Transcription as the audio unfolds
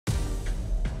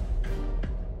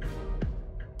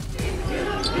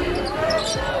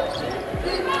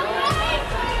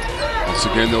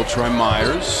Once again, they'll try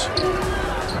Myers.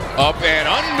 Up and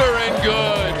under and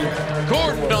good.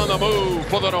 Gordon on the move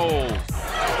for the Noles.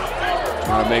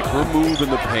 Trying to make her move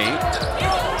in the paint.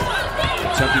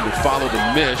 Attempting to follow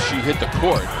the miss. She hit the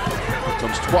court. Here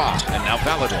comes Toi and now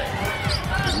Cavaliers.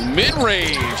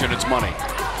 Mid-range, and it's money.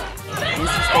 NC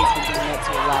State's been doing that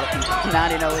to a lot of people.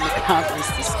 9-0 in the conference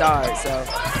to start, so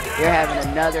they're having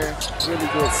another really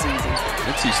good season.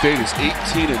 NC State is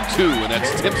 18-2, and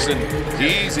that's Timpson.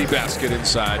 Easy basket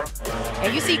inside.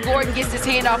 And you see Gordon gets his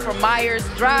hand off from Myers,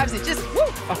 drives it, just woo,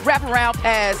 a wraparound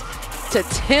pass to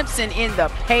Timpson in the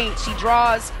paint. She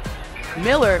draws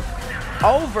Miller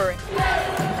over.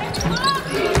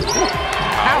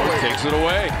 Howard takes it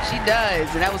away. She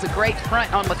does, and that was a great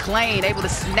front on McClain, able to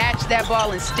snatch that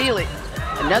ball and steal it.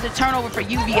 Another turnover for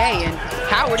UVA, and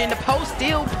Howard in the post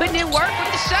still putting in work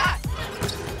with the shot.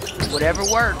 Whatever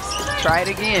works, try it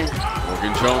again.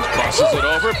 Morgan Jones crosses it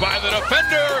over by the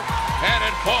defender, and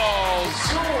it falls.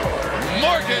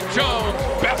 Morgan Jones,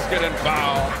 basket and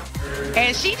foul.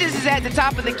 And she just is at the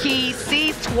top of the key,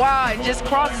 sees Toi and just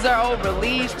crosses her over,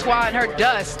 leaves Toi in her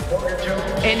dust,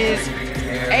 and is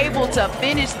able to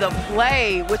finish the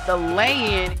play with the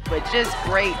lay-in, but just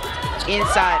great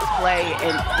inside play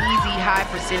and easy high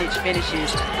percentage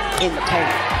finishes in the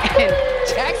paint. And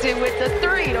Jackson with the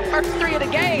three, the first three of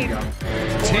the game.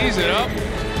 Tees it up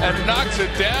and knocks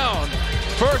it down.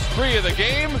 First three of the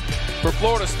game for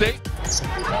Florida State.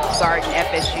 Sergeant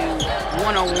FSU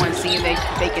one-on-one, seeing they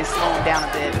can slow him down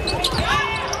a bit.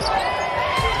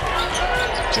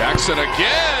 Jackson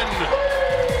again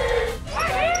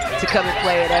to come and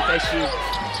play at FSU.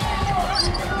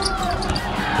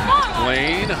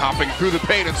 Lane hopping through the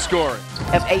paint and scoring.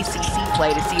 Of ACC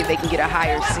play to see if they can get a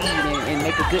higher seed and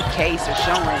make a good case or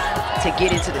showing to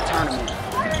get into the tournament.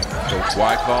 Coach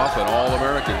Wyckoff, an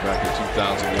All-American back in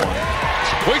 2001.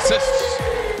 Voices.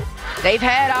 They've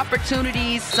had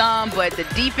opportunities, some, but the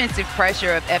defensive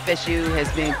pressure of FSU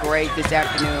has been great this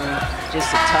afternoon.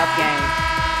 Just a tough game.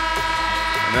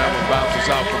 And that one bounces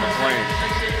out from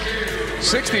McClain.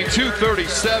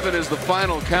 62-37 is the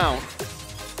final count.